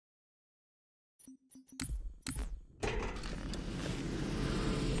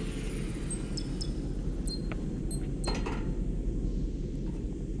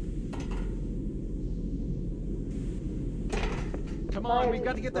Come on, we've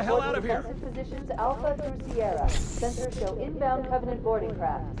got to get the hell out of here. Positions Alpha through Sierra. Sensors show inbound Covenant boarding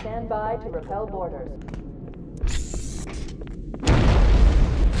craft. Stand by to repel boarders.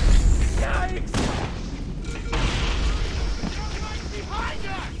 Yikes! Behind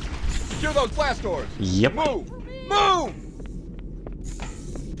us! Secure those blast doors! Yep. Move! Move!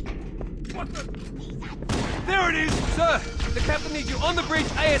 What the? There it is! Sir, the captain needs you on the bridge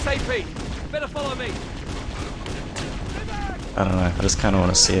ASAP. Better follow me. I don't know, I just kind of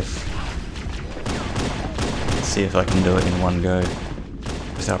want to see if I can do it in one go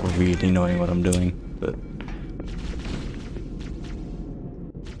without really knowing what I'm doing, but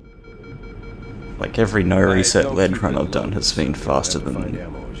like every no reset lead run I've done has been faster than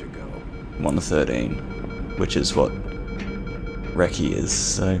 1:13, which is what Recce is,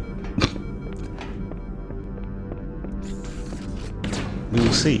 so we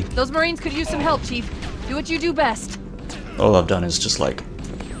will see. Those Marines could use some help, Chief. Do what you do best. All I've done is just like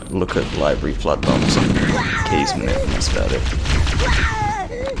look at library flood bombs and keys and that's about it.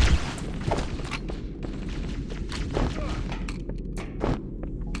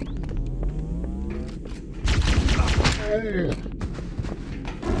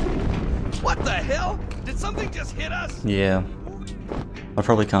 What the hell? Did something just hit us? Yeah. I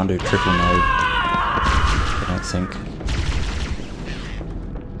probably can't do triple node, I don't think.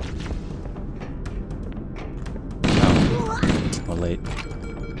 No. We're late.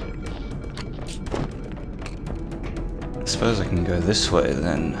 I suppose I can go this way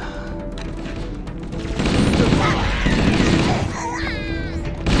then.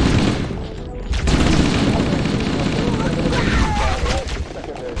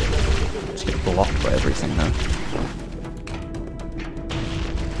 Just get blocked by everything though.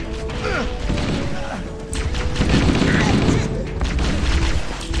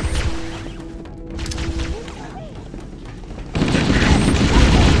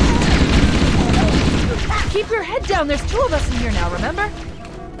 Keep your head down. There's two of us in here now, remember?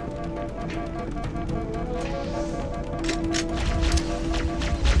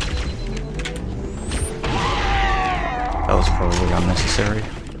 That was probably unnecessary.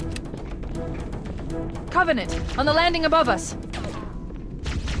 Covenant, on the landing above us.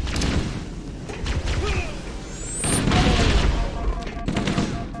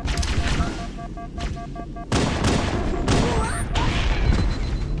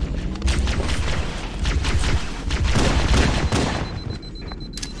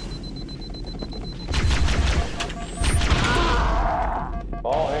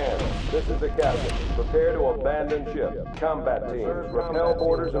 All hands, this is the captain. Prepare to abandon ship. Combat teams, repel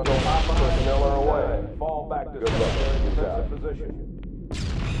boarders until Alpha personnel are away. Fall back to good luck. Position.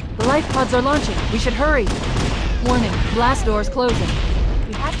 The life pods are launching. We should hurry. Warning, blast doors closing.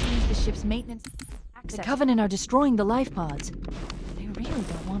 We have to use the ship's maintenance access. The Covenant are destroying the life pods. They really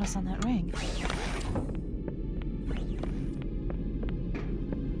don't want us on that ring.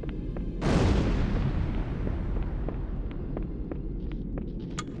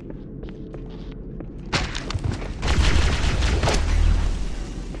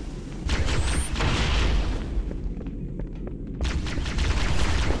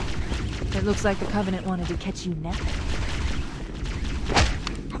 It looks like the Covenant wanted to catch you napping.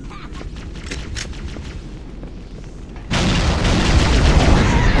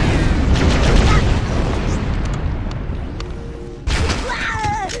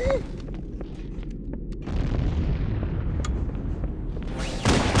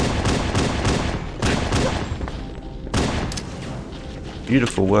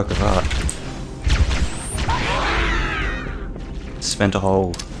 Beautiful work of art. Spent a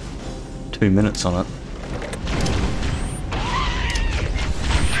whole 2 minutes on it.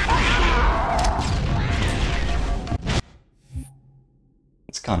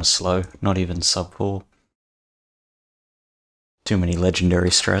 It's kind of slow, not even sub 4. Too many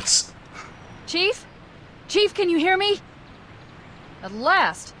legendary strats. Chief? Chief, can you hear me? At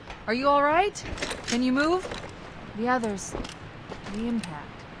last! Are you alright? Can you move? The others... the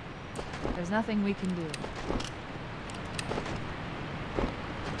impact. There's nothing we can do.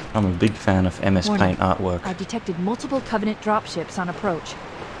 I'm a big fan of MS Paint artwork. I've detected multiple Covenant dropships on approach.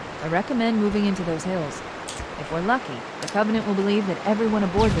 I recommend moving into those hills. If we're lucky, the Covenant will believe that everyone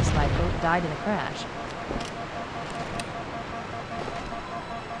aboard this lifeboat died in a crash.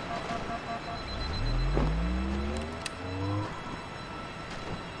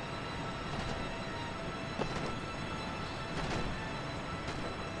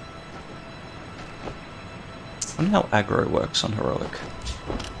 I wonder how aggro works on heroic.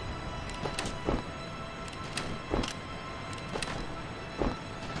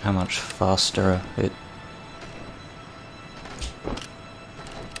 How much faster it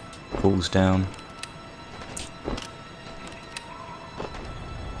cools down.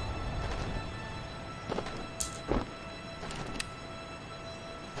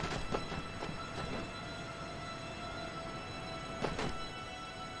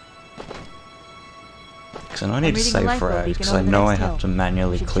 And I need to save frag, because I know I have to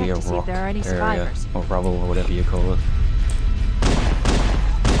manually clear rock area, or rubble, or whatever you call it.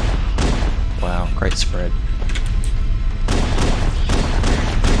 Wow, great spread.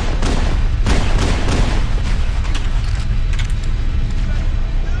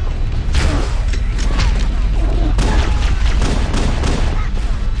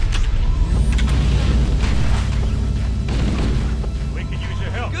 We could use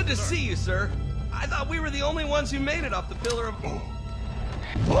your help. Good to see you, sir. I thought we were the only ones who made it off the pillar of...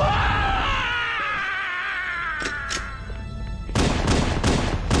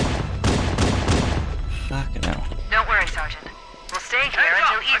 Fucking hell. Don't worry, Sergeant. We'll stay here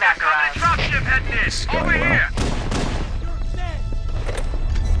until evac arrives. Dropship heading in. This is going Over well. here.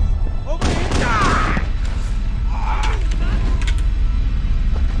 Over here.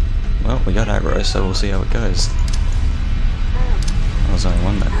 Well, we got aggro, so we'll see how it goes. There's only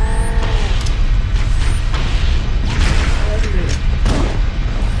one then.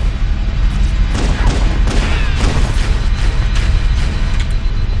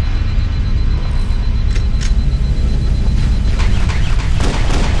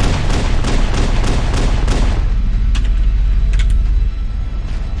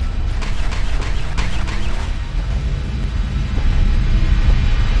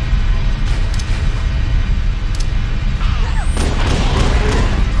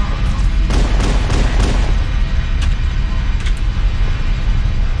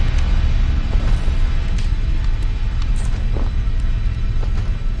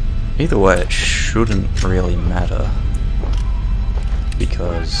 Either way, it shouldn't really matter,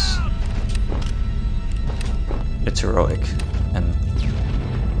 because it's heroic, and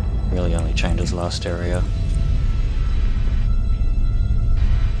really only changes last area.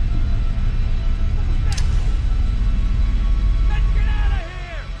 Let's get out of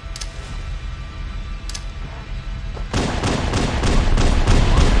here!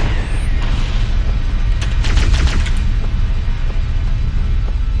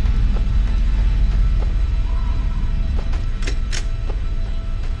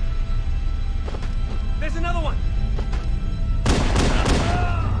 There's another one!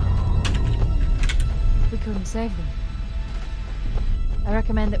 We couldn't save them. I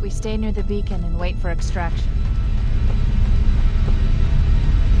recommend that we stay near the beacon and wait for extraction.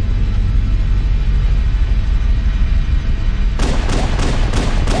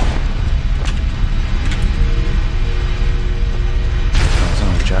 It's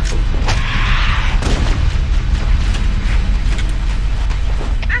only Jackal.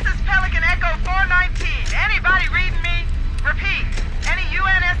 This is Pelican Echo 419. Anybody reading me? Repeat. Any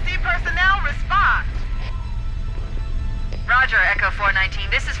UNSC personnel respond. Roger, Echo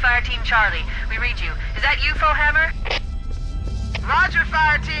 419. This is Fire Team Charlie. We read you. Is that you, Fohammer? Roger,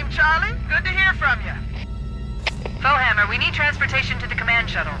 Fire Team Charlie. Good to hear from you. Fohammer, we need transportation to the command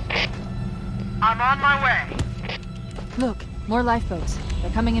shuttle. I'm on my way. Look, more lifeboats.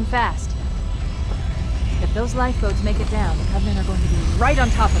 They're coming in fast. If those lifeboats make it down, the Covenant are going to be right on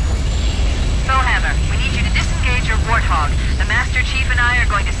top of them. Fohammer, we need you to disengage your Warthog. The Master Chief and I are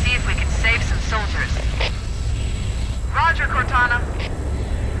going to see if we can save some soldiers. Roger, Cortana.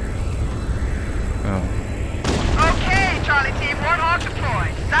 Oh. Okay, Charlie Team, Warthog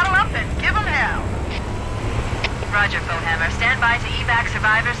deployed. Saddle up and give them hell. Roger, Fohammer. Stand by to evac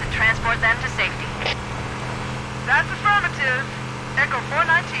survivors and transport them to safety. That's affirmative. Echo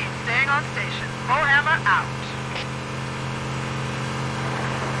 419 staying on station. Fohammer out.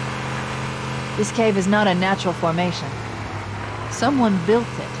 This cave is not a natural formation. Someone built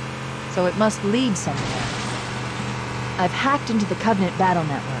it, so it must lead somewhere. I've hacked into the Covenant battle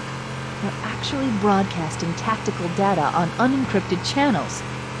network. They're actually broadcasting tactical data on unencrypted channels.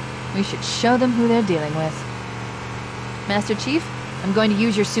 We should show them who they're dealing with. Master Chief, I'm going to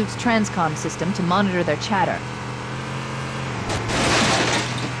use your suit's transcom system to monitor their chatter.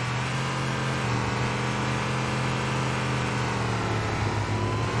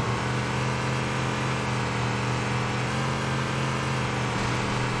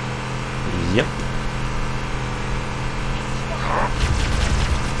 Yep.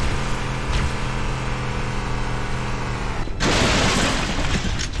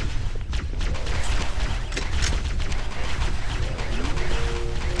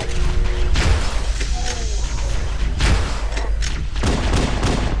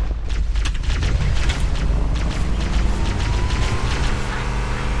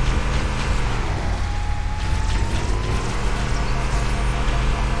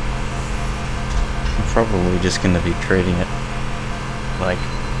 you're just gonna be treating it like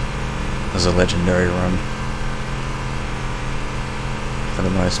as a legendary run for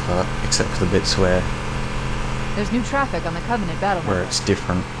the most part, except for the bits where There's new traffic on the Covenant battle where network. it's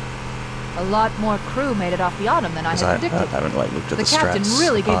different. A lot more crew made it off the Autumn than I Because had I predicted. haven't like looked at The the captain strats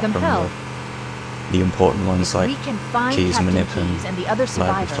really gave apart them from hell. the important ones like we can find Keys, Captain Manip, Keys and the other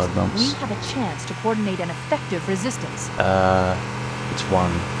Library survivors. Flood Bumps. We have a chance to coordinate an effective resistance. It's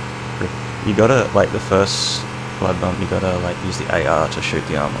one. You gotta, like, the first Flood Bump, you gotta, like, use the AR to shoot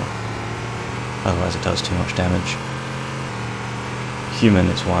the armor. Otherwise it does too much damage. Human,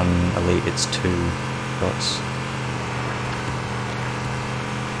 it's 1. Elite, it's 2 shots.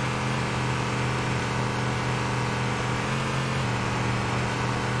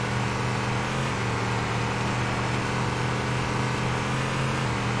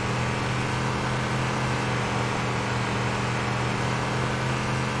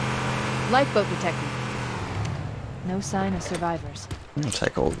 Lifeboat detected. No sign of survivors. I'm gonna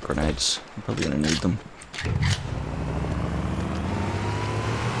take all the grenades. I'm probably gonna need them.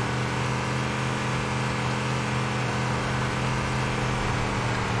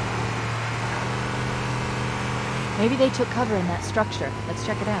 Maybe they took cover in that structure. Let's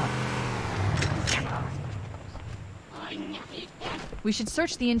check it out. We should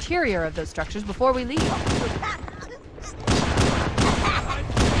search the interior of those structures before we leave.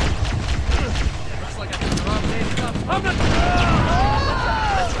 I'm not...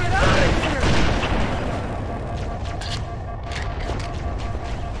 Let's get out of here!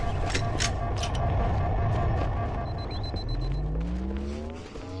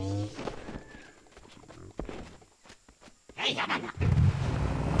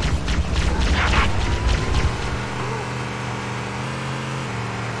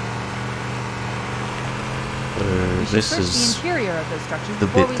 So this Search is the interior of those structures the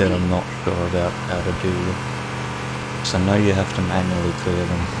before bit we that leave. I'm not sure about how to do. So I know you have to manually clear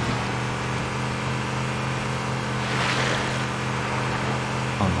them.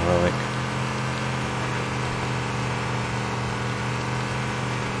 On heroic.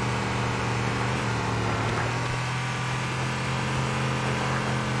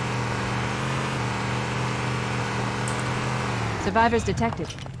 Survivors detected.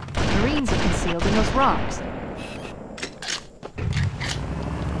 Marines are concealed in those rocks.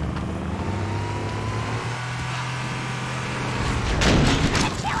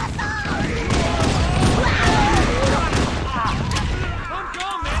 I'm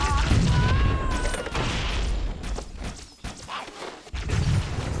gone, man!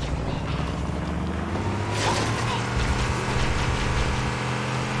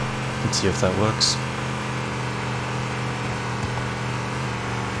 Let's see if that works.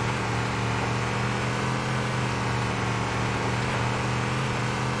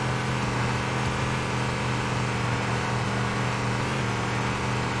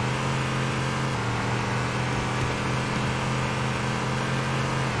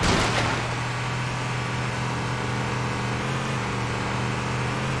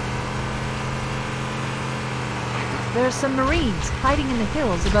 There are some Marines hiding in the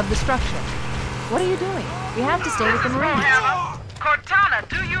hills above the structure. What are you doing? We have to stay with the Marines. Bowhammer. Cortana,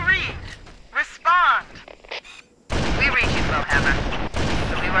 do you read? Respond. We read you, Bowhammer,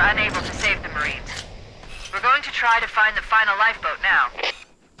 but we were unable to save the Marines. We're going to try to find the final lifeboat now.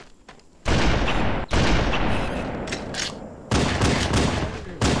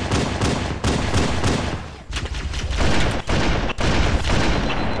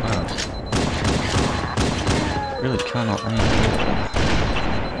 Really cannot aim at all.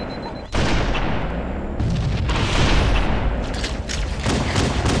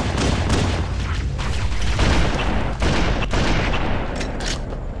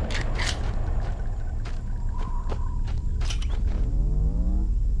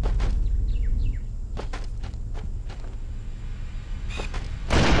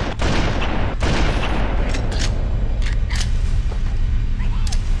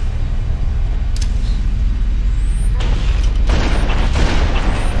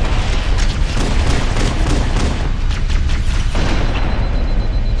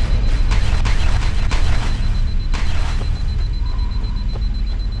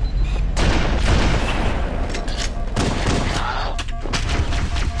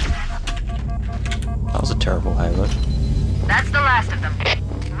 That was a terrible Halo. That's the last of them.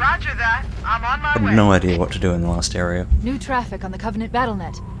 Roger that. I'm on my I way. had no idea what to do in the last area. New traffic on the Covenant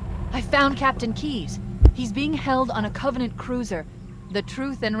BattleNet. I found Captain Keys. He's being held on a Covenant cruiser, the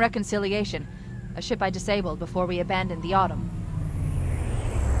Truth and Reconciliation, a ship I disabled before we abandoned the Autumn.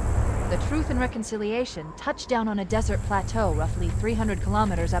 The Truth and Reconciliation touched down on a desert plateau roughly 300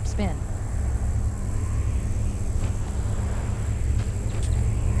 kilometers upspin.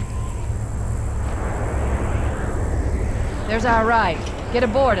 There's our ride. Get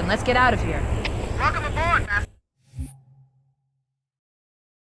aboard and let's get out of here. Welcome aboard, Master.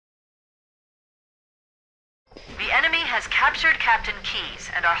 The enemy has captured Captain Keyes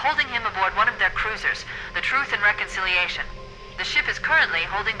and are holding him aboard one of their cruisers, the Truth and Reconciliation. The ship is currently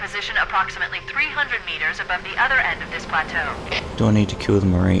holding position approximately 300 meters above the other end of this plateau. Do I need to kill the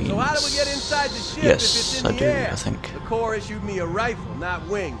Marines? So how do we get inside the ship Yes, if it's in I the do, air? I think. The Corps issued me a rifle, not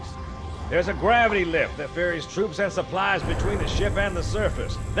wings. There's a gravity lift that ferries troops and supplies between the ship and the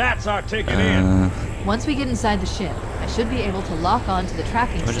surface. That's our ticket in. Once we get inside the ship, I should be able to lock on to the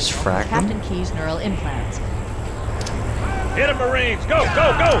tracking Or just signal frag from them? Captain Keyes' neural implants. Hit 'em, Marines! Go,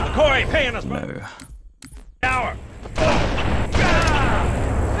 go, go! The Corps ain't paying us by No. the hour.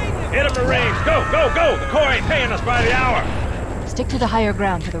 Hit 'em, Marines! Go, go, go! The Corps ain't paying us by the hour. Stick to the higher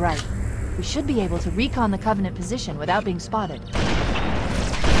ground to the right. We should be able to recon the Covenant position without being spotted.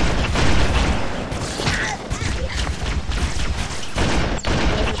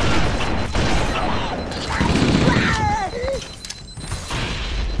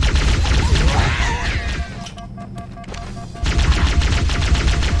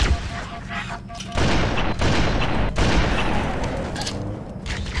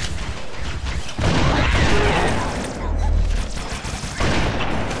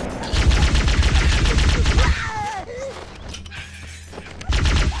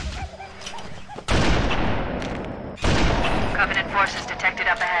 Covenant forces detected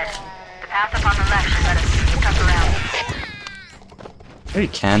up ahead. The path up on the left should let us cut around. Maybe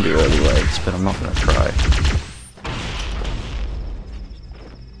can do early waves, but I'm not gonna try.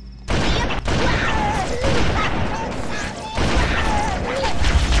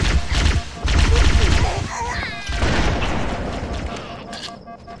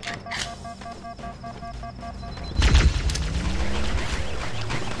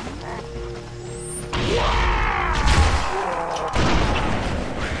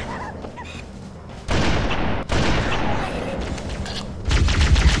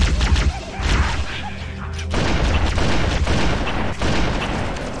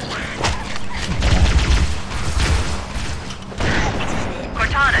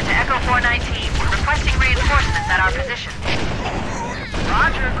 Cortana to Echo 419, requesting reinforcements at our position.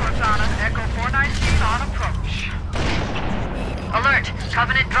 Roger, Cortana. Echo 419 on approach. Alert!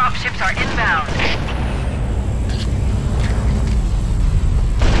 Covenant dropships are inbound.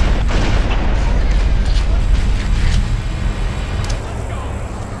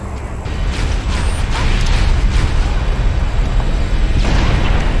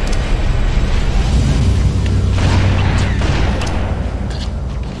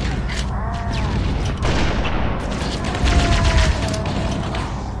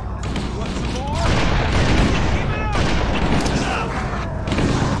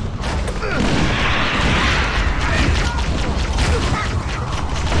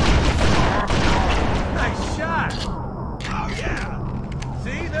 Nice shot! Oh yeah!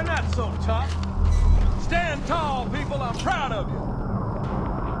 See, they're not so tough. Stand tall, people. I'm proud of you.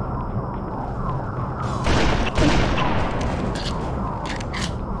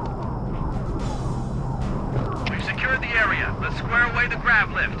 We've secured the area. Let's square away the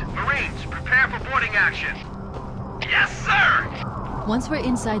grav lift. Marines, prepare for boarding action. Yes, sir! Once we're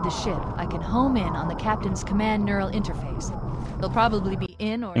inside the ship, I can home in on the captain's command neural interface. They'll probably be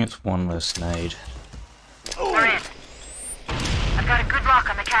in or... I think it's one less nade. We're in. I've got a good lock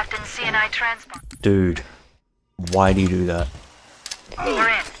on the captain's CNI transponder. Dude, why do you do that? We're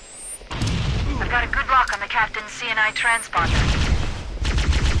in. I've got a good lock on the captain's CNI transponder.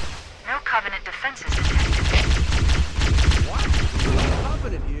 No Covenant defenses detected. What?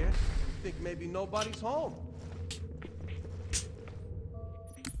 Covenant here? Think maybe nobody's home.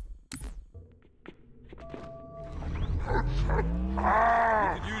 We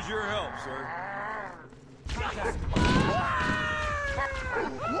could use your help, sir.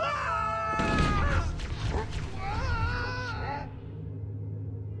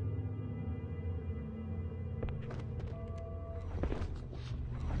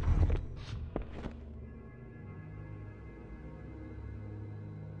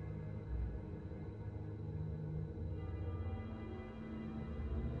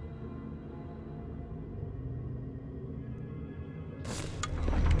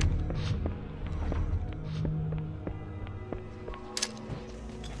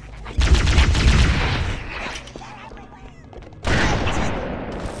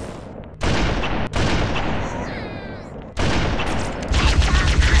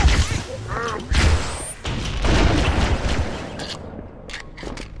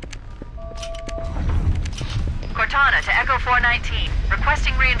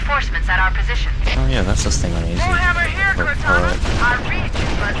 reinforcements at our position. Oh yeah, that's this thing on easy. Bullhammer here, Or- Cortana. I read you,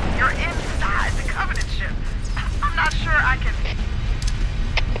 but you're inside the Covenant ship. I'm not sure I can...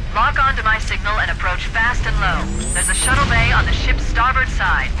 Lock onto my signal and approach fast and low. There's a shuttle bay on the ship's starboard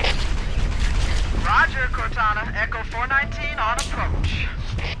side. Roger, Cortana. Echo 419 on approach.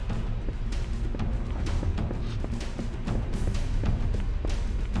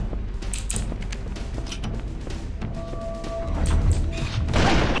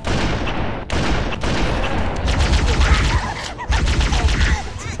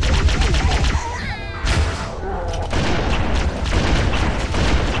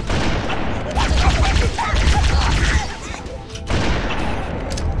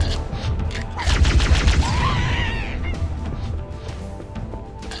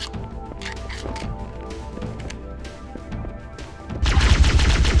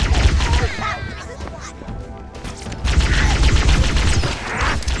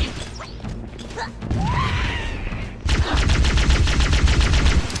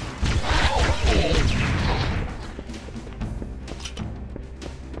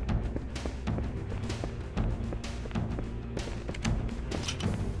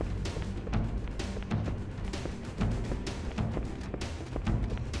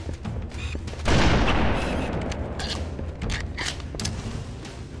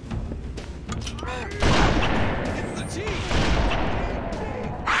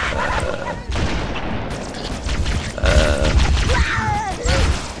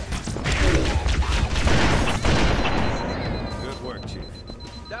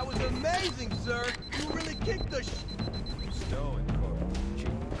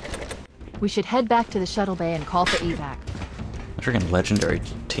 We should head back to the shuttle bay and call for evac. I reckon legendary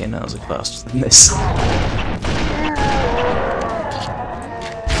TNLs are faster than this.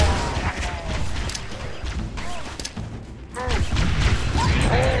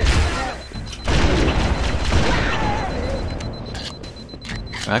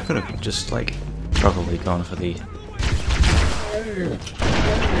 I could have just, like, probably gone for the...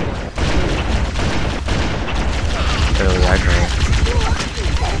 early aggro.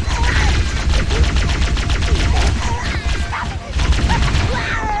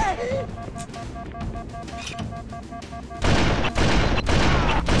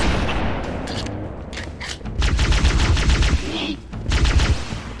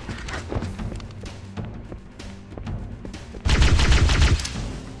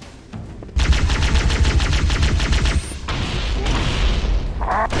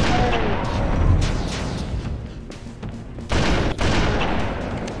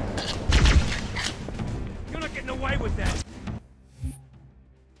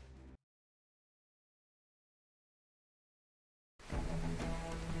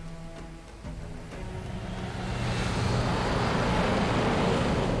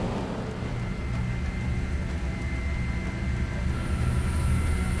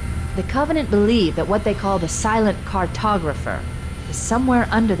 The Covenant believe that what they call the Silent Cartographer is somewhere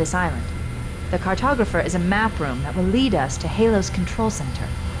under this island. The Cartographer is a map room that will lead us to Halo's control center.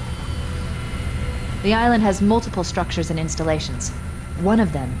 The island has multiple structures and installations. One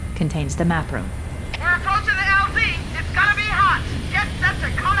of them contains the map room. We're approaching the LZ. It's gonna be hot. Get set to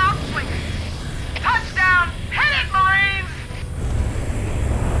come out swinging. Touchdown! Hit it, Marines!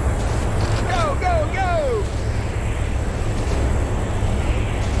 Go, go, go!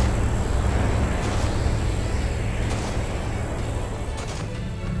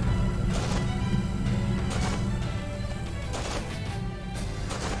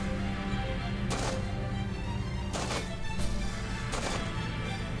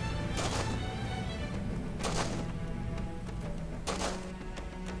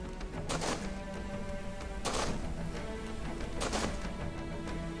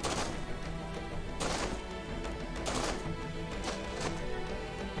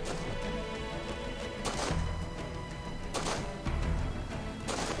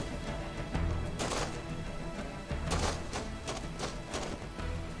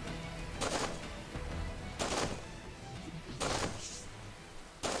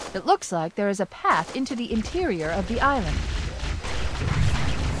 It looks like there is a path into the interior of the island.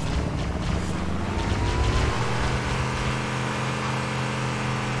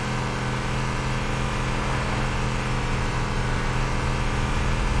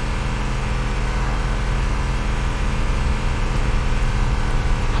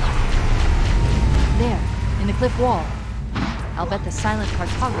 There, in the cliff wall. I'll bet the Silent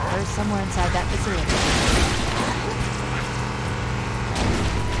Cartographer is somewhere inside that facility.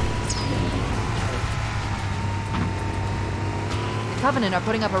 The Covenant are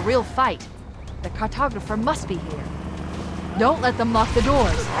putting up a real fight. The Cartographer must be here. Don't let them lock the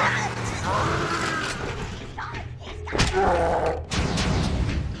doors.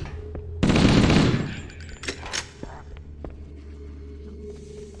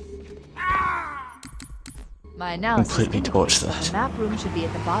 My analysis Completely torched that. the map room should be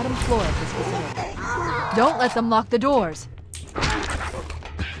at the bottom floor of this facility. Don't let them lock the doors.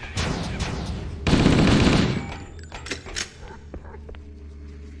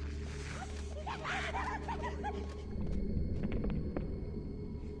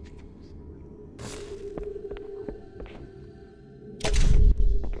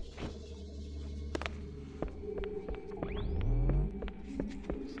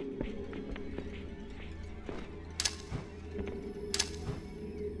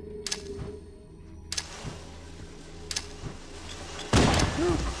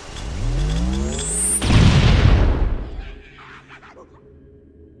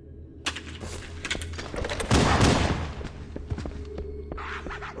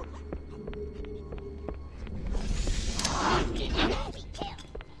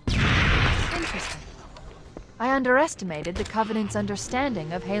 I underestimated the Covenant's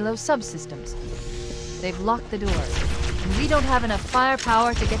understanding of Halo subsystems. They've locked the doors, and we don't have enough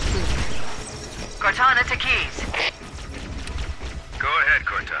firepower to get through. Cortana to Keys. Go ahead,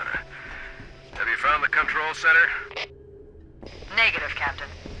 Cortana. Have you found the control center? Negative, Captain.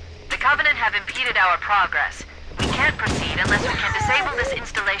 The Covenant have impeded our progress. We can't proceed unless we can disable this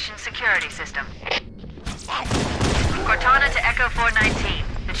installation's security system. Cortana to Echo 419.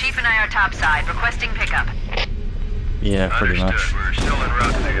 The Chief and I are topside, requesting pickup. Yeah, pretty much. Understood. We're still en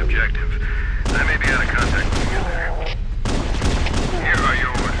route to the objective. I may be out of contact when we get there. Here are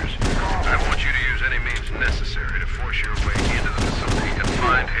your orders. I want you to use any means necessary to force your way into the facility and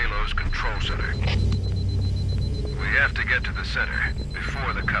find Halo's control center. We have to get to the center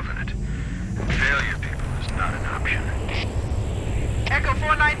before the Covenant. Failure, people, is not an option. Echo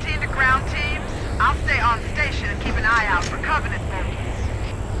 419 to ground teams. I'll stay on station and keep an eye out for Covenant boats.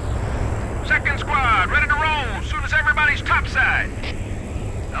 Second squad, ready to roll as soon as everybody's topside.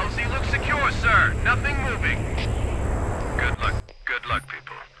 LZ looks secure, sir. Nothing moving. Good luck,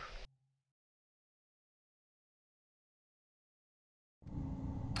 people.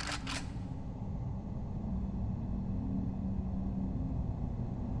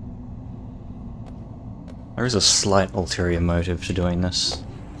 There is a slight ulterior motive to doing this.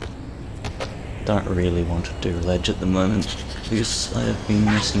 Don't really want to do ledge at the moment because I have been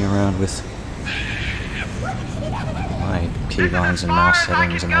messing around with my keybinds and mouse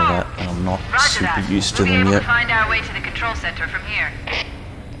settings and all that, and I'm not super used to them We'll be able yet. to find our way to the control center from here.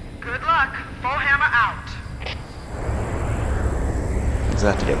 Good luck. Bullhammer out. I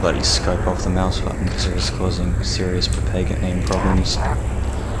had to get bloody scope off the mouse button because it was causing serious Propagate aim problems.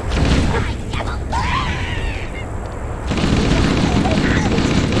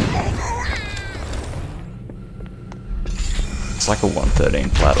 It's like a 113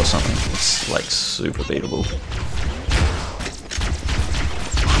 flat or something. It's like super beatable.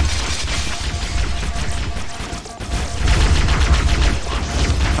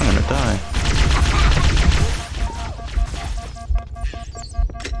 I'm gonna die.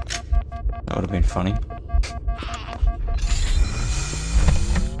 That would have been funny.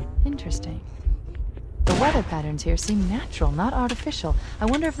 Interesting. The weather patterns here seem natural, not artificial. I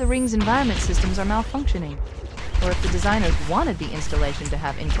wonder if the ring's environment systems are malfunctioning, or if the designers wanted the installation to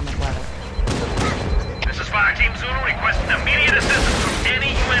have inclement weather. This is Fire Team Zulu requesting immediate assistance from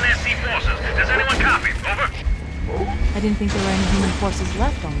any UNSC forces. Does anyone copy? Over. I didn't think there were any human forces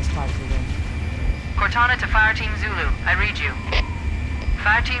left on this part of the ring. Cortana to Fire Team Zulu. I read you.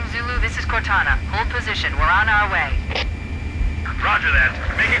 Fire Team Zulu, this is Cortana. Hold position. We're on our way. Roger that.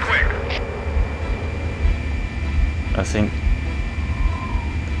 Make it quick. I think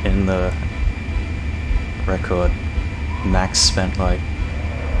in the record, Max spent like,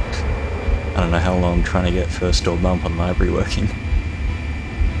 I don't know how long trying to get first door bump on library working.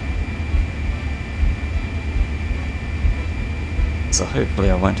 So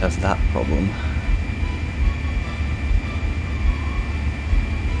hopefully I won't have that problem.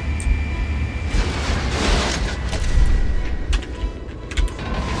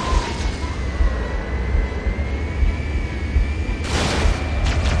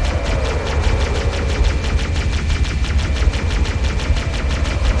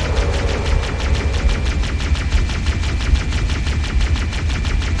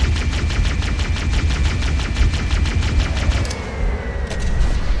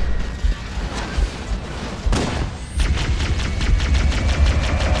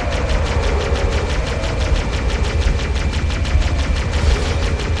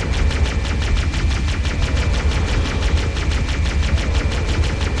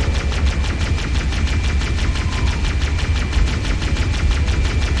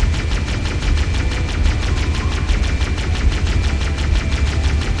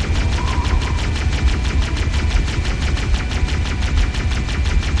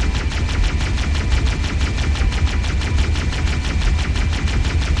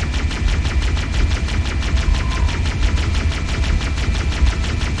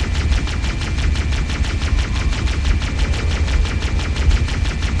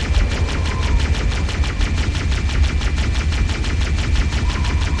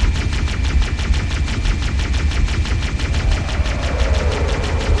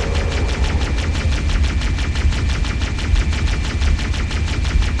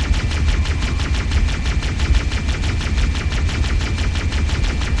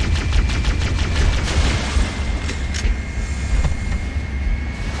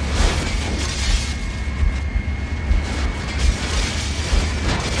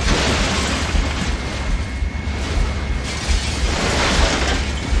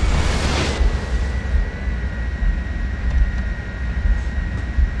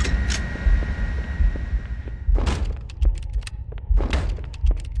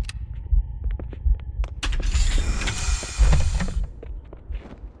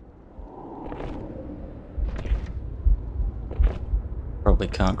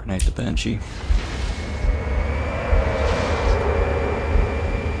 Probably can't grenade the Banshee.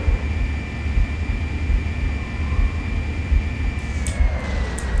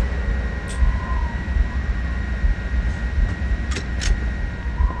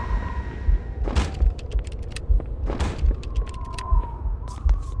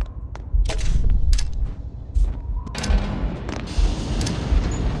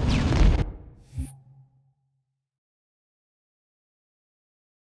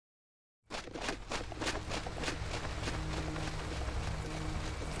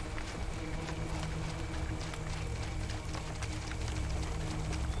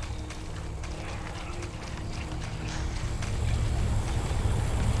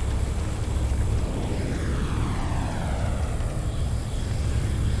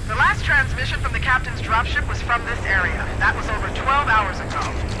 Transmission from the captain's dropship was from this area. That was over 12 hours ago.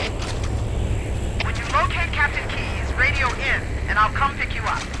 When you locate Captain Keyes, radio in, and I'll come pick you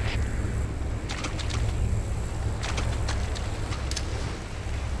up.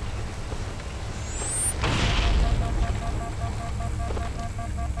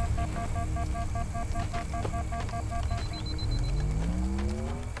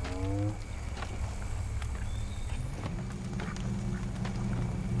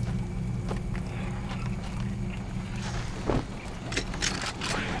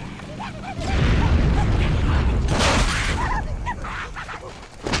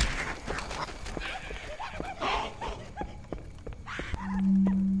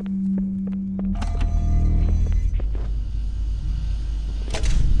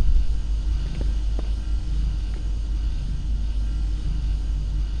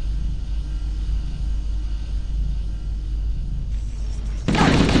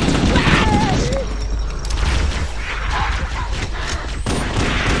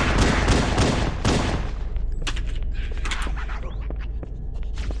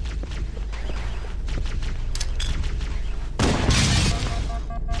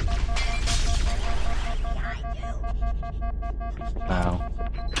 Wow.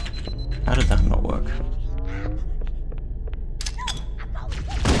 How did that not work?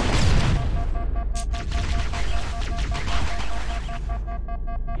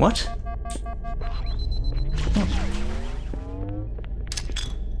 What?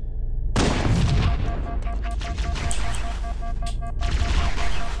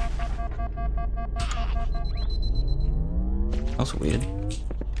 That's weird.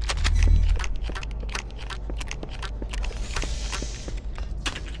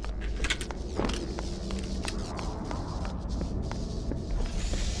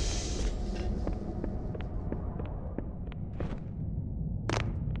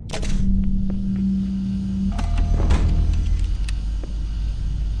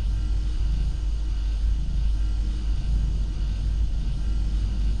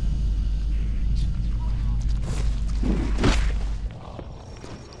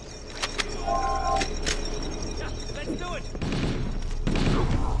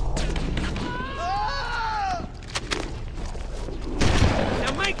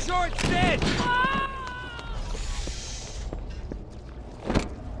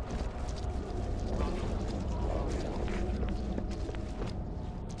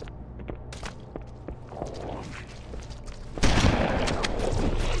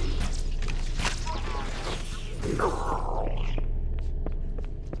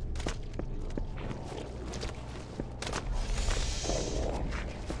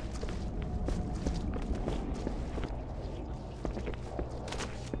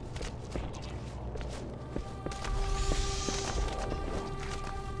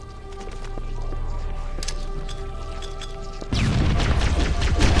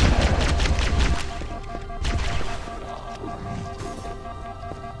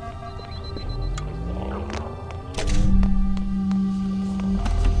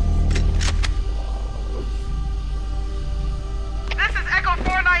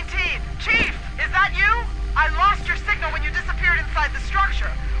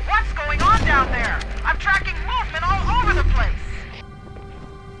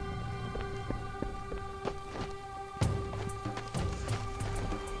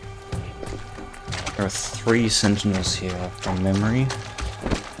 There are 3 sentinels here from memory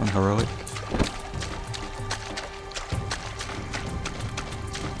on Heroic.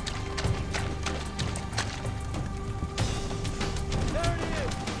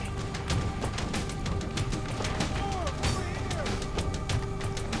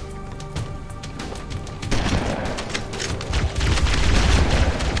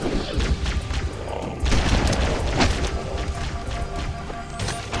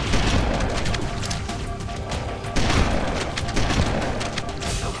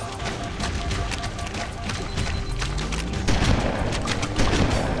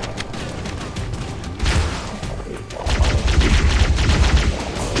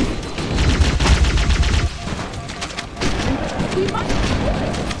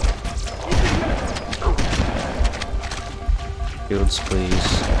 Shields, please.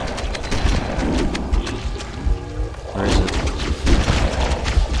 Where is it?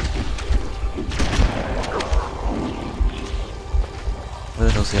 Where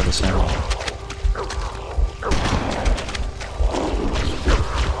the hell's the other sound?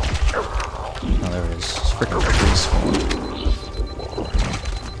 Oh, there it is. It's freaking tree spawn.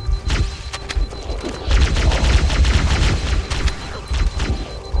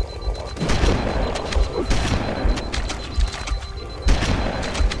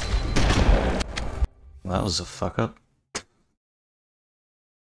 That was a fuck up.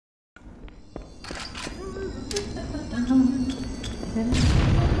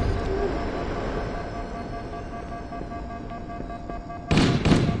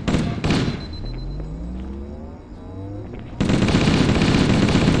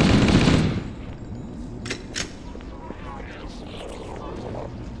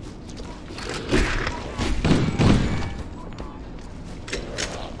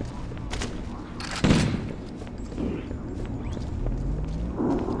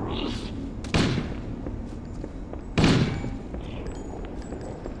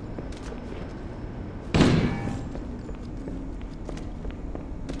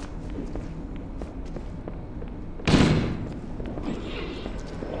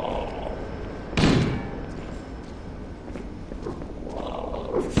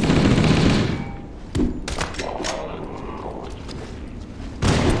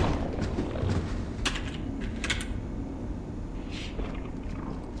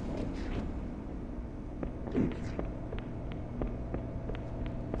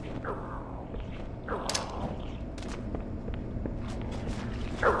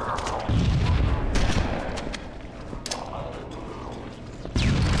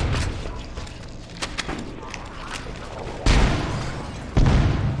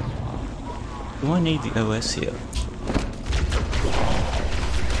 Do I need the OS here?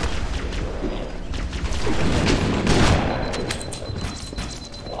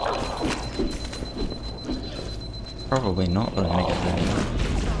 Probably not, but I'm gonna get there anyway.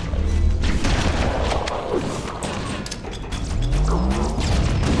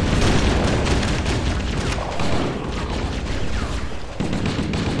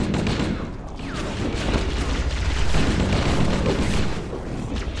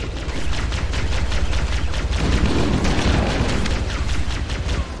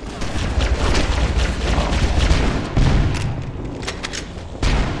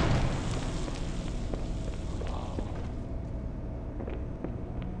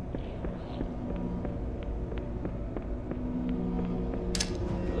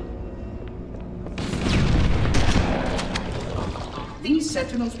 These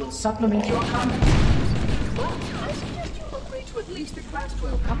Sentinels will supplement your combat. But I suggest you upgrade to at least a Class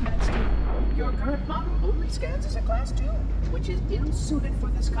 12 combat skill. Your current model only scans as a Class 2, which is ill-suited for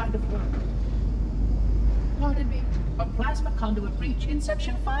this kind of work. Pardon me, a plasma conduit breach in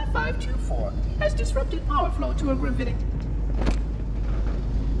Section 5524 has disrupted power flow to a gravitic...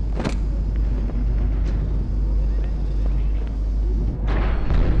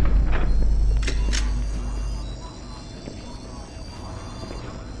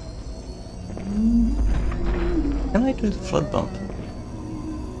 Can I do the flood bump?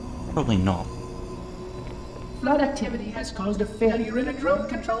 Probably not. Flood activity has caused a failure in a drone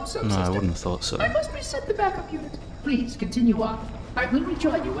control subsystem. No, I wouldn't have thought so. I must reset the backup unit. Please continue on. I will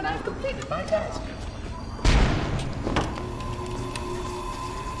rejoin you when I've completed my task.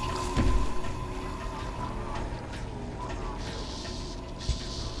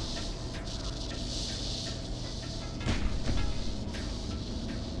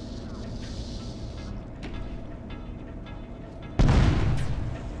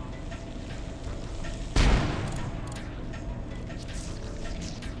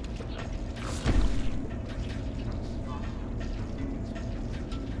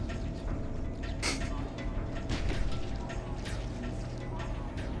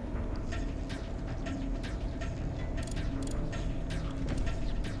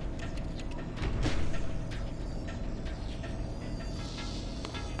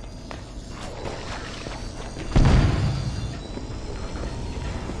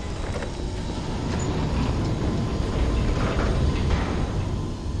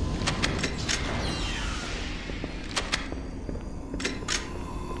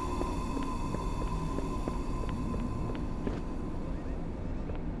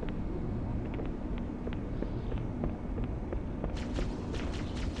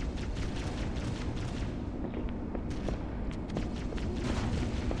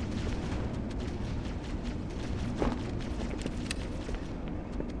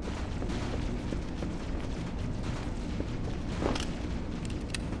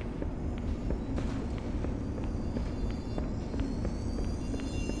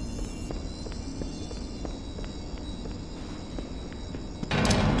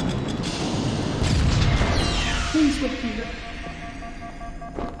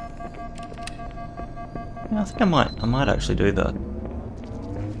 think I might actually do that.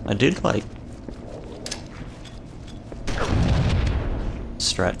 I did like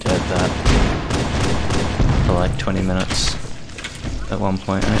strat dev that for like 20 minutes at one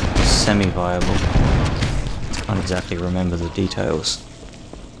point, and it was semi-viable. I can't exactly remember the details,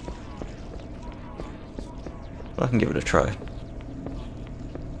 but I can give it a try.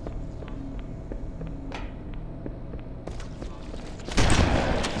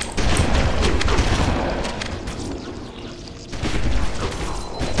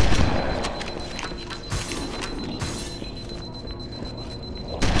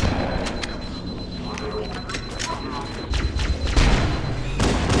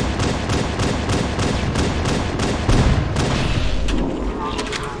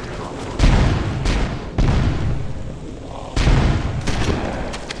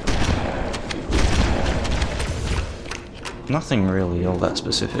 Nothing really all that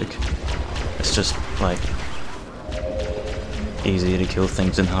specific. It's just like easier to kill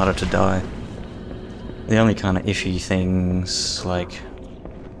things and harder to die. The only kind of iffy things like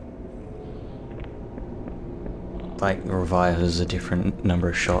revive has a different number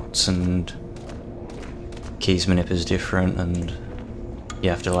of shots and keys manip is different, and you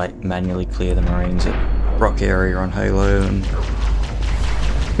have to like manually clear the marines at rock area on Halo and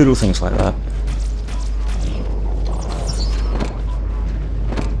little things like that.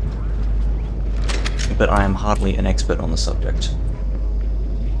 But I am hardly an expert on the subject,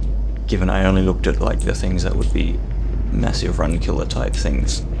 given I only looked at like the things that would be massive run killer type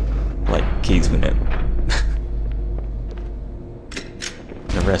things, like keys manip.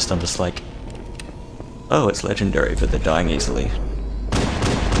 The rest I'm just like, oh, it's legendary, but they're dying easily. Our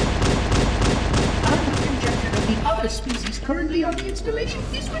conjecture that the other species currently on the installation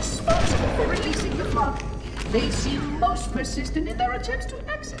is responsible for releasing the flood. They seem most persistent in their attempts to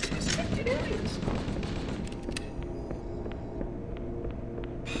access restricted areas.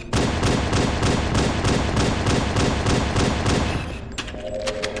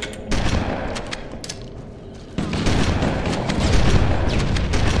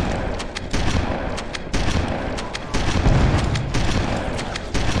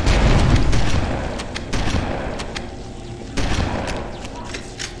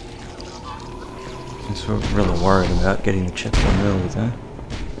 We're really worried about getting the chip on early though.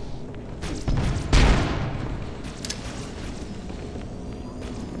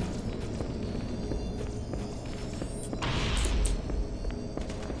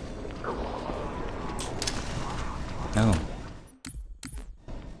 Oh.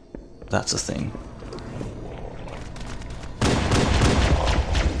 That's a thing.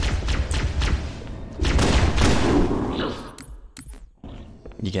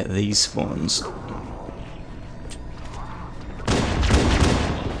 You get these spawns.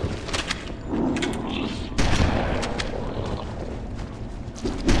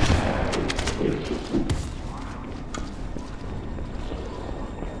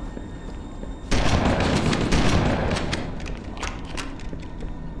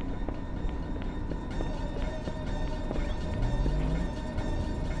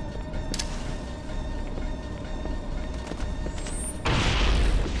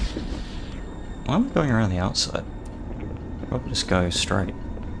 Why am I going around the outside? Probably just go straight.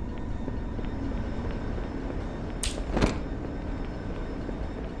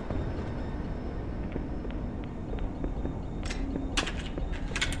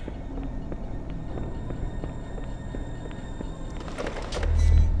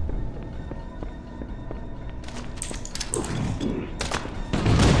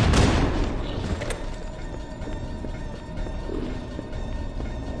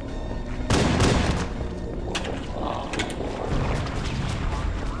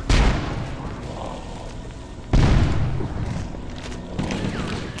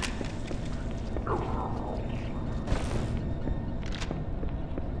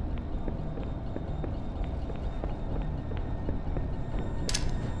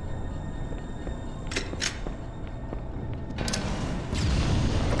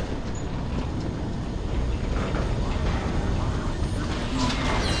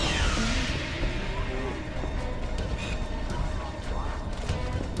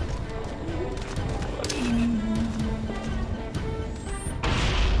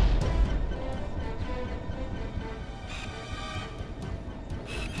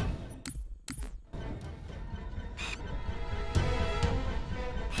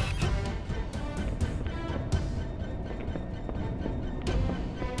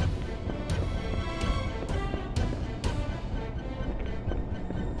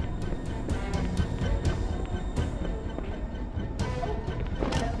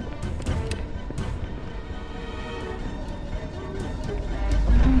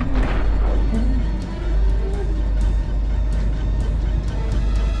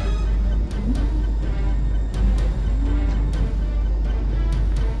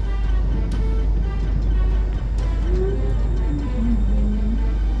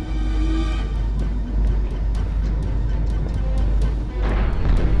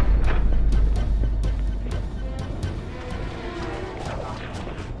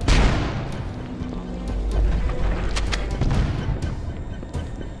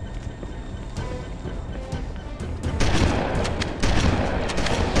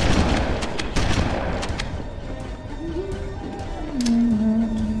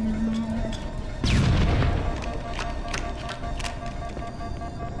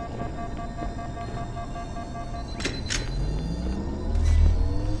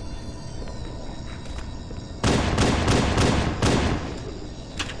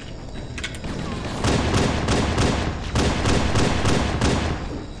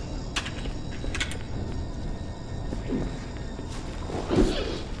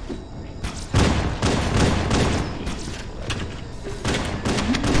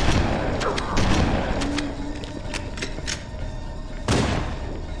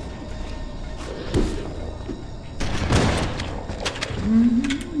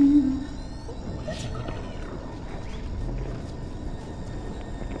 That's a good one.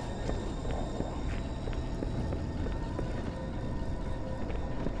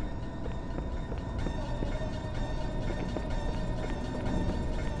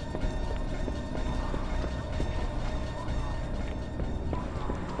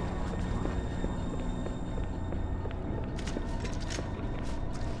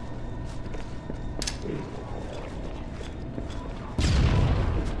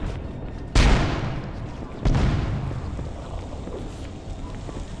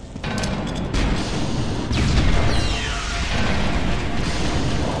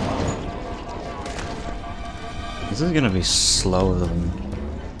 This is gonna be slower than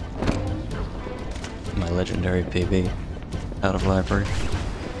my legendary PB out of library.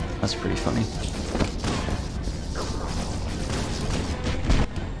 That's pretty funny.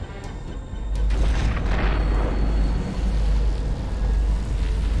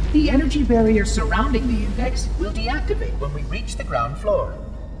 The energy barrier surrounding the index will deactivate when we reach the ground floor.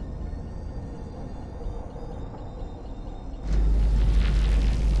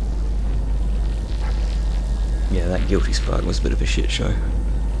 Yeah, that Guilty Spark was a bit of a shit show.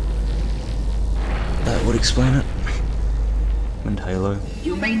 That would explain it. And Halo.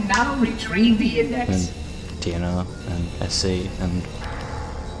 You may now retrieve the index. And DNR and SC and...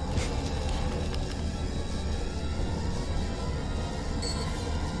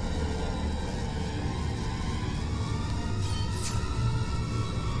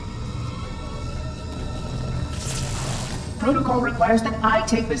 Protocol requires that I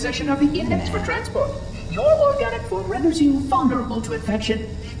take possession of the index for transport. Your organic form renders you vulnerable to infection.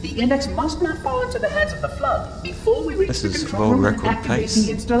 The index must not fall into the hands of the Flood before we reach This the is control world room and record activate pace.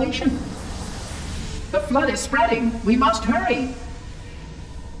 the installation. The Flood is spreading. We must hurry.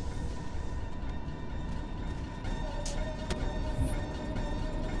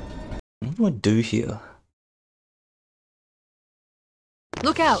 What do I do here?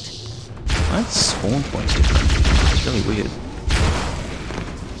 Look out! Why is spawn points different? It's really weird.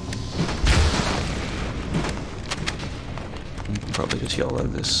 I can probably just YOLO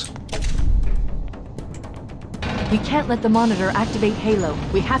this. We can't let the monitor activate Halo.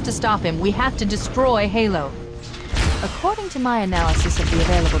 We have to stop him. We have to destroy Halo. According to my analysis of the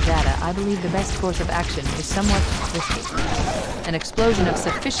available data, I believe the best course of action is somewhat risky. An explosion of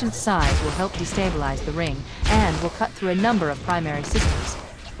sufficient size will help destabilize the ring, and will cut through a number of primary systems.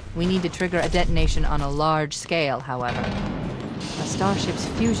 We need to trigger a detonation on a large scale, however. A starship's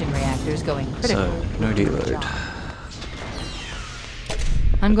fusion reactor is going critical. So, no deload.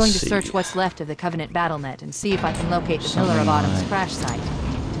 I'm going to Let's search see. what's left of the Covenant BattleNet and see if I can locate the Pillar Something of Autumn's like- crash site.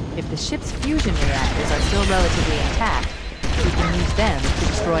 If the ship's fusion reactors are still relatively intact, we can use them to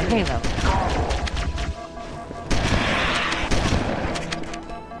destroy Halo.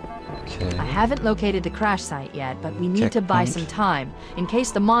 Okay. I haven't located the crash site yet, but we need to buy Checkpoint. some time in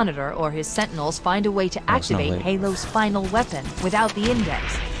case the Monitor or his Sentinels find a way to it's not activate late. Halo's final weapon without the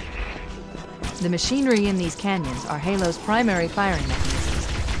Index. The machinery in these canyons are Halo's primary firing mechanisms.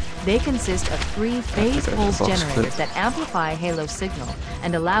 They consist of 3 phase Okay, pulse box generators clip. that amplify Halo's signal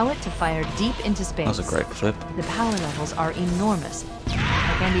and allow it to fire deep into space. That was a great flip. The power levels are enormous.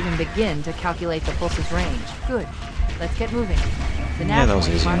 I can't even begin to calculate the pulse's range. Good. Let's get moving. The Yeah, nav that was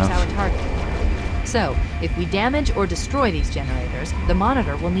point easy marks enough. our target. So, if we damage or destroy these generators, the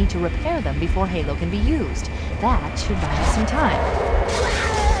Monitor will need to repair them before Halo can be used. That should buy us some time.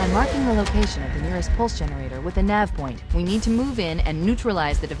 I'm marking the location of the nearest pulse generator with a nav point. We need to move in and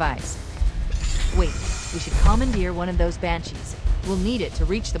neutralize the device. Wait, we should commandeer one of those Banshees. We'll need it to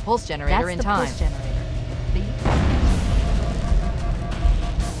reach the pulse generator in time. Pulse generator.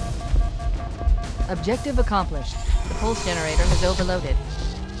 Objective accomplished. The pulse generator has overloaded.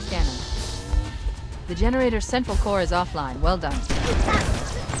 Scanning. The generator's central core is offline. Well done.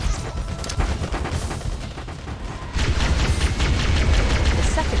 The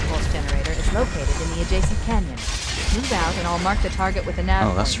second pulse generator is located in the adjacent canyon. Move out and I'll mark the target with a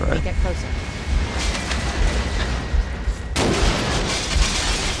nav Oh, that's point when we right. get closer.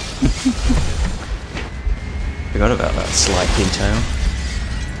 Forgot about that slight detail.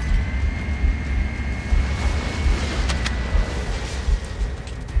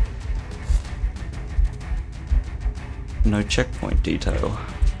 No checkpoint detail.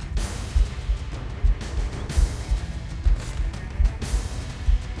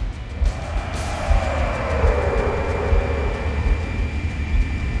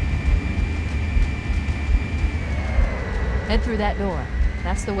 Head through that door.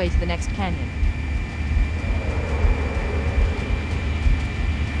 That's the way to the next canyon.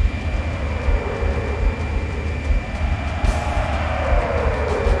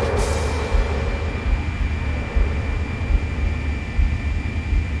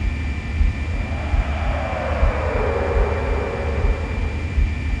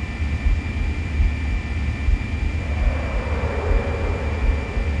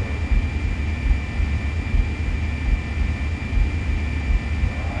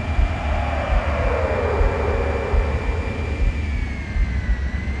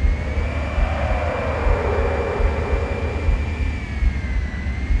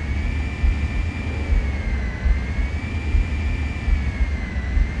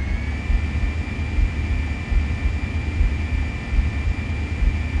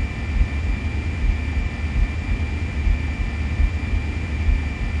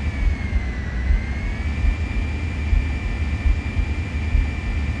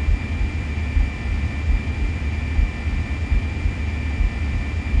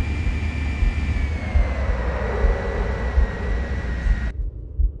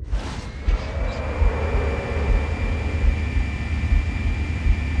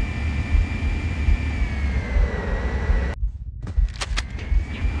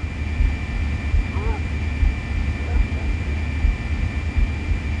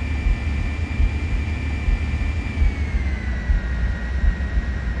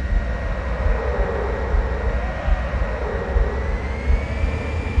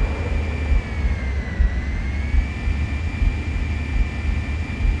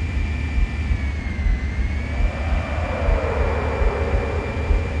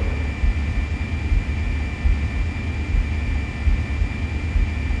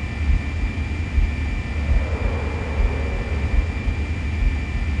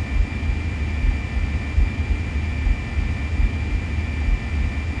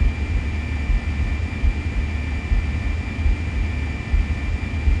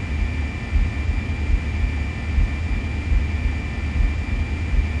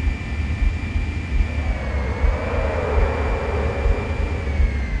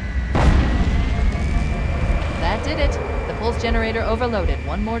 generator overloaded.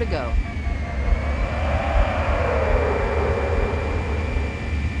 One more to go.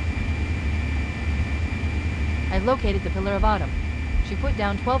 I've located the Pillar of Autumn. She put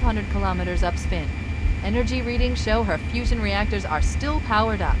down 1,200 kilometers upspin. Energy readings show her fusion reactors are still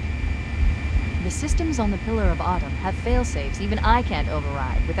powered up. The systems on the Pillar of Autumn have failsafes even I can't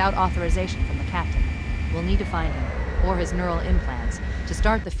override without authorization from the captain. We'll need to find him, or his neural implants, to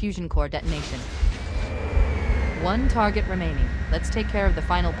start the fusion core detonation. One target remaining. Let's take care of the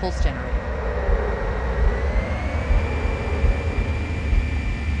final pulse generator.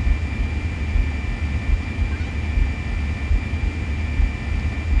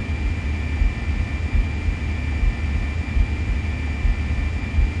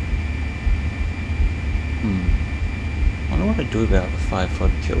 I wonder what to do about the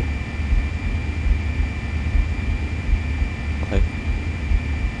 5-flood kill. Like...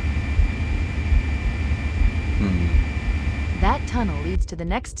 That tunnel leads to the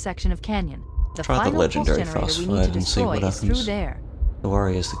next section of canyon. The Try the final legendary pulse generator fast we flight need to and see what destroy is happens. through there. The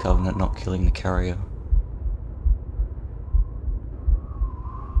worry is the Covenant not killing the carrier.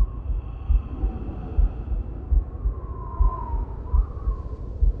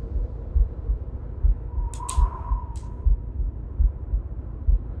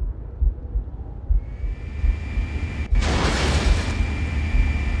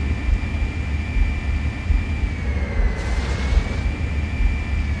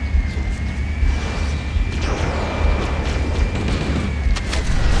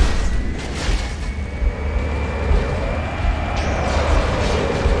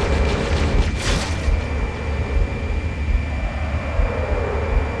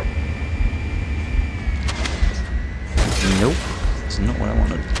 Nope, that's not what I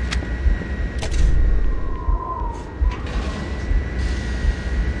wanted.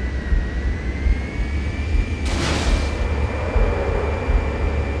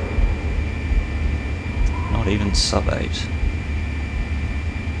 Not even sub-8.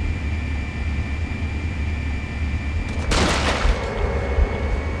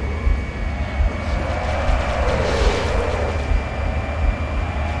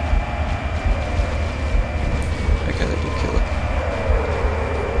 Okay, that did kill it.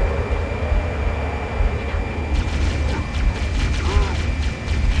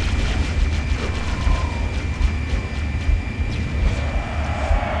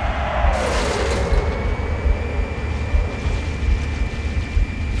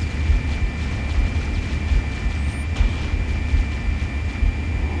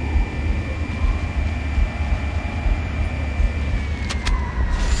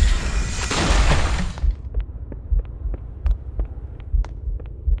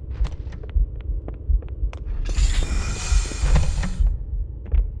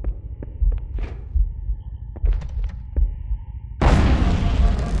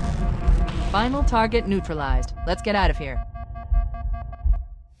 Final target neutralized. Let's get out of here.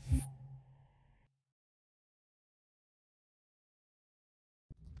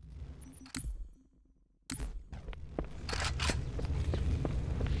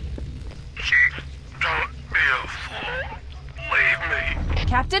 Chief, don't be a fool. Leave me.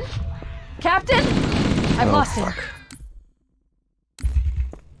 Captain? Captain? I've Oh, lost fuck. him.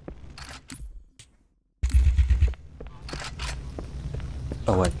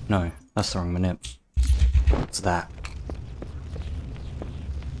 Oh wait, no, that's the wrong manip. What's that?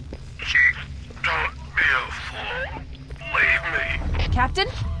 Chief, don't be a fool. Leave me. Captain?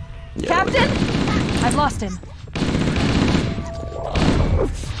 Yeah, Captain? I've lost him.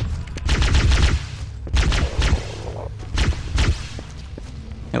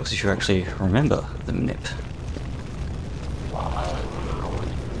 Helps if you actually remember the manip.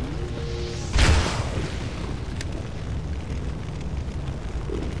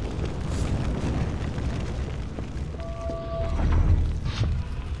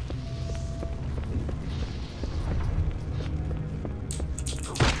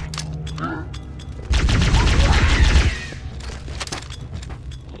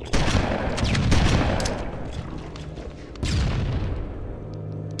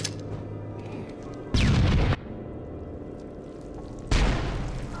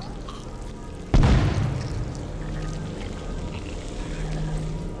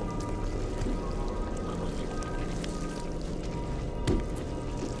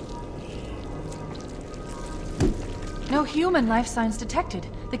 No human life signs detected.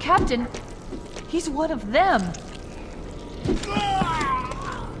 The captain, he's one of them.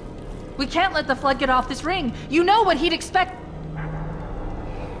 We can't let the flood get off this ring. You know what he'd expect.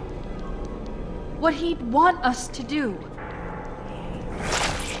 What he'd want us to do.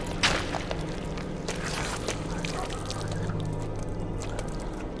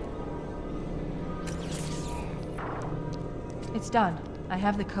 It's done. I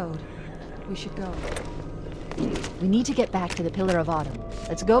have the code. We should go. We need to get back to the Pillar of Autumn.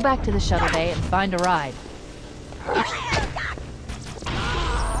 Let's go back to the shuttle bay and find a ride.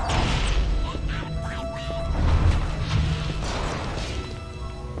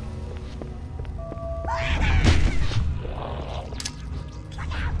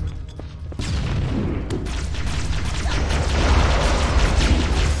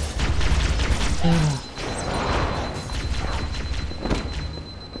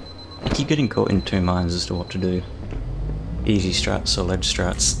 I keep getting caught in two minds as to what to do. Easy strats or ledge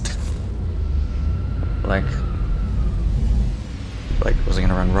strats. like, was I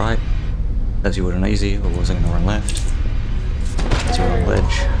gonna run right, as you would on easy, or was I gonna run left, as you would on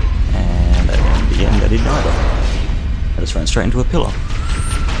ledge? And in the end, I did neither. I just ran straight into a pillar.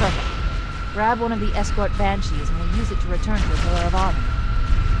 Perfect. Grab one of the escort banshees and we'll use it to return to the Pillar of Autumn.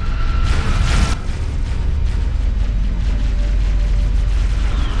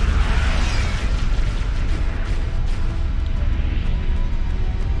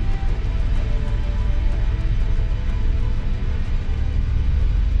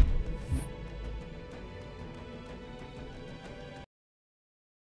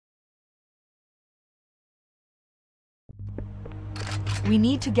 We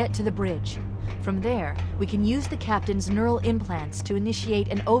need to get to the bridge. From there, we can use the captain's neural implants to initiate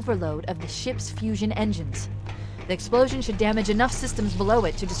an overload of the ship's fusion engines. The explosion should damage enough systems below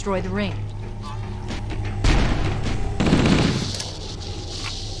it to destroy the ring.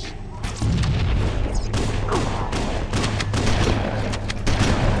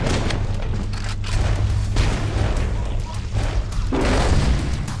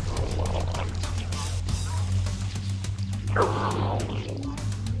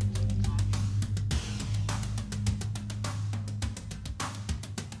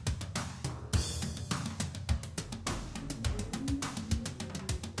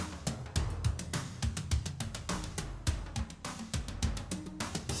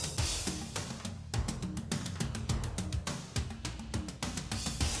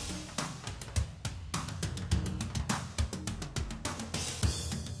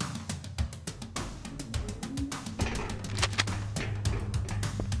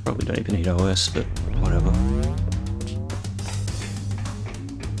 Probably don't even need OS, but whatever.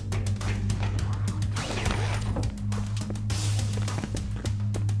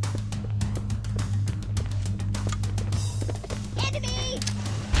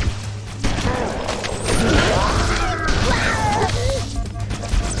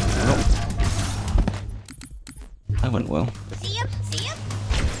 That went well.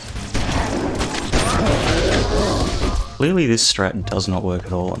 Clearly this strat does not work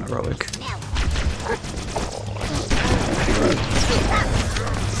at all on heroic.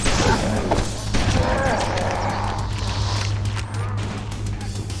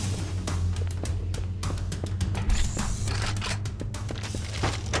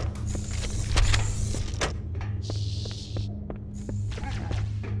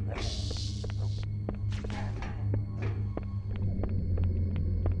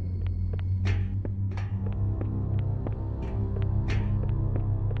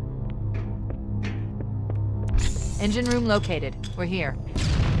 Engine room located. We're here.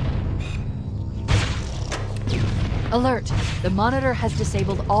 Alert! The monitor has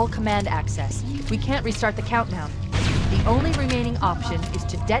disabled all command access. We can't restart the countdown. The only remaining option is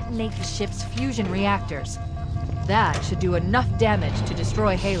to detonate the ship's fusion reactors. That should do enough damage to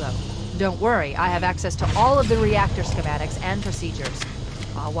destroy Halo. Don't worry, I have access to all of the reactor schematics and procedures.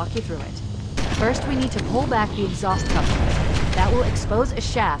 I'll walk you through it. First, we need to pull back the exhaust couplings. That will expose a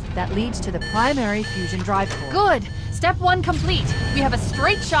shaft that leads to the primary fusion drive core. Good! Step 1 complete! We have a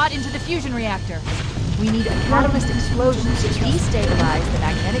straight shot into the fusion reactor. We need a catalyst explosion to destabilize the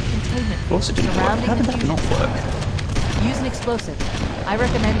magnetic containment surrounding How did the that fusion. not work? Use an explosive. I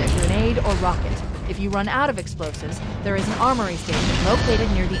recommend a grenade or rocket. If you run out of explosives, there is an armory station located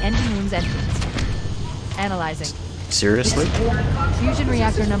near the engine room's entrance. Analyzing. Seriously? Fusion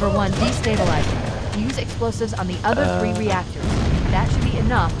reactor number 1 destabilizing. Use explosives on the other 3 reactors. That should be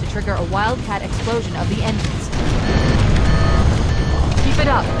enough to trigger a wildcat explosion of the engines. Keep it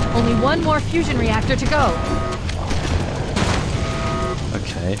up. Only one more fusion reactor to go.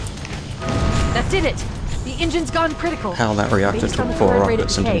 Okay. That did it. The engine's gone critical. How that reactor Based on took the 4 current rate of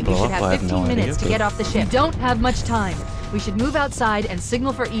rockets and decay, didn't we blow should up, have I have 15 no idea. minutes to get off the ship. We don't have much time. We should move outside and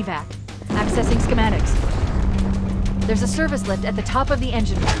signal for evac. Accessing schematics. There's a service lift at the top of the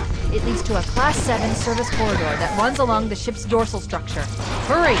engine room. It leads to a Class 7 service corridor that runs along the ship's dorsal structure.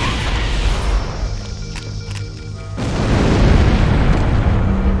 Hurry!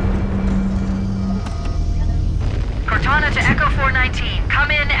 Cortana to Echo 419. Come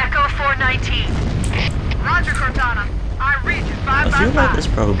in, Echo 419. Roger, Cortana. I read you 5 I feel by 5. like there's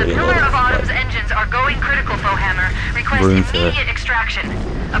probably the a lot Pillar of of Autumn's like, engines are going critical, Foehammer. Request room for- immediate extraction.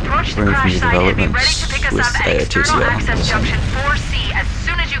 Approach the room for crash new site and be ready developments to pick us with up at External AOTCR. Access Junction 4C as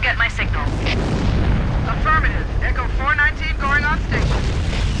soon as you get my signal. Affirmative. Echo 419 going on station.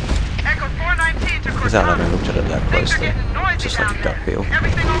 Echo 419 to Without Cortana. having looked at it that Things are closely, getting noisy just like down a gut there. feel.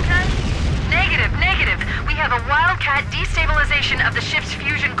 Everything okay? Negative, negative. We have a Wildcat destabilization of the ship's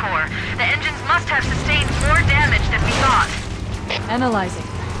fusion core. The engines must have sustained more damage than we thought. Analyzing.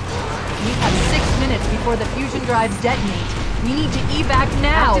 We have 6 minutes before the fusion drives detonate. We need to evac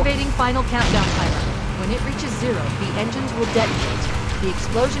now! Activating final countdown timer. When it reaches 0, the engines will detonate. The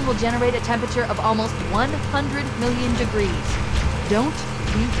explosion will generate a temperature of almost 100 million degrees. Don't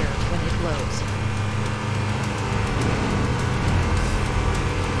leave her when it blows.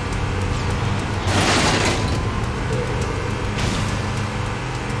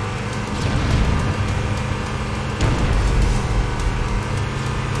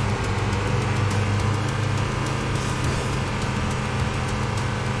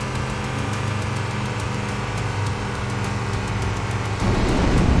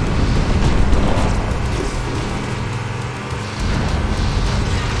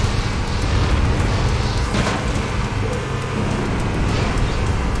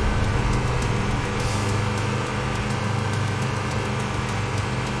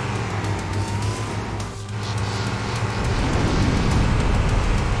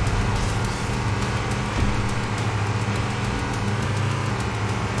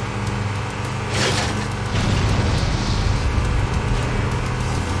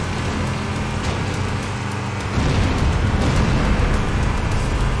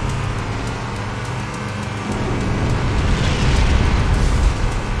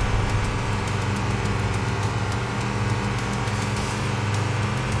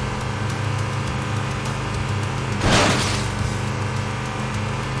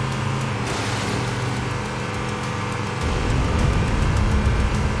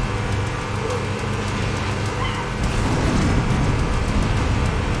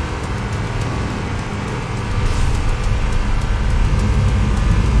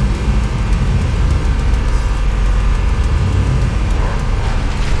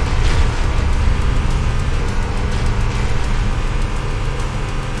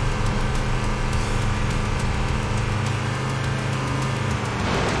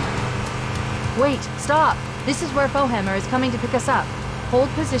 Wait, stop! This is where Foehammer is coming to pick us up. Hold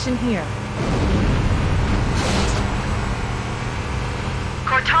position here.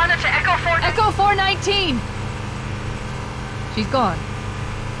 Cortana to Echo 4... Echo 419! She's gone.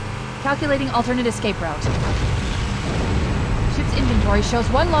 Calculating alternate escape route. Ship's inventory shows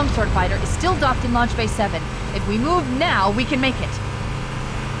one longsword fighter is still docked in Launch Bay 7. If we move now, we can make it.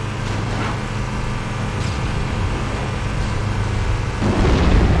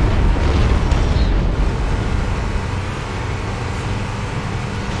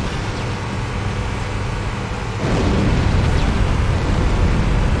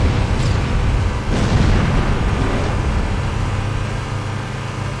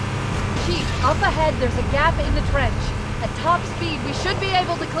 Up ahead, there's a gap in the trench. At top speed, we should be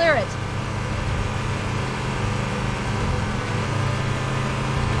able to clear it.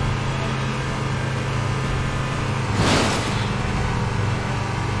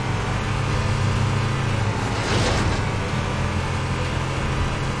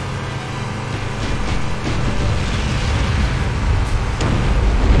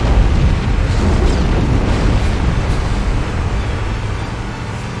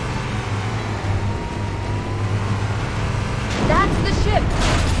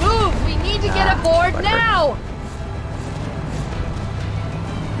 Board now!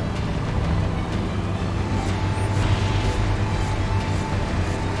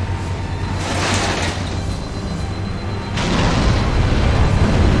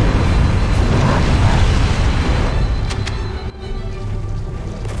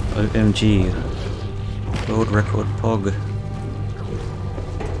 OMG. World record POG.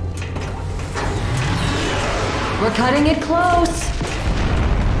 We're cutting it close!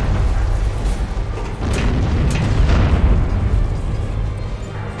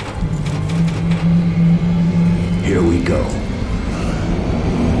 Here we go.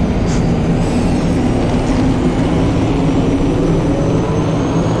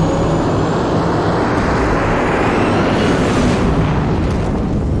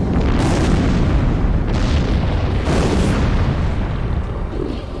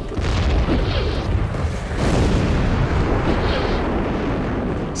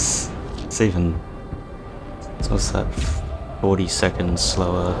 It's even... What's that? 40 seconds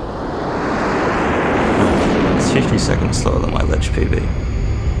slower. No, it's 50 seconds slower than my Ledge PB.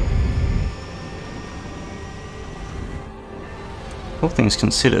 All things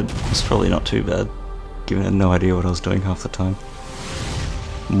considered, it's probably not too bad, given I had no idea what I was doing half the time.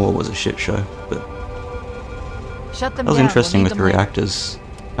 More was a shit show, but Shut them that was down. interesting We'll with need the them later. reactors,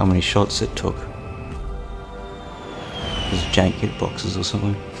 how many shots it took. Those jank hitboxes or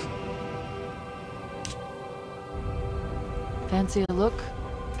something. Fancy a look?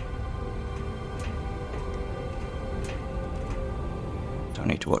 Don't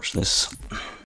need to watch this.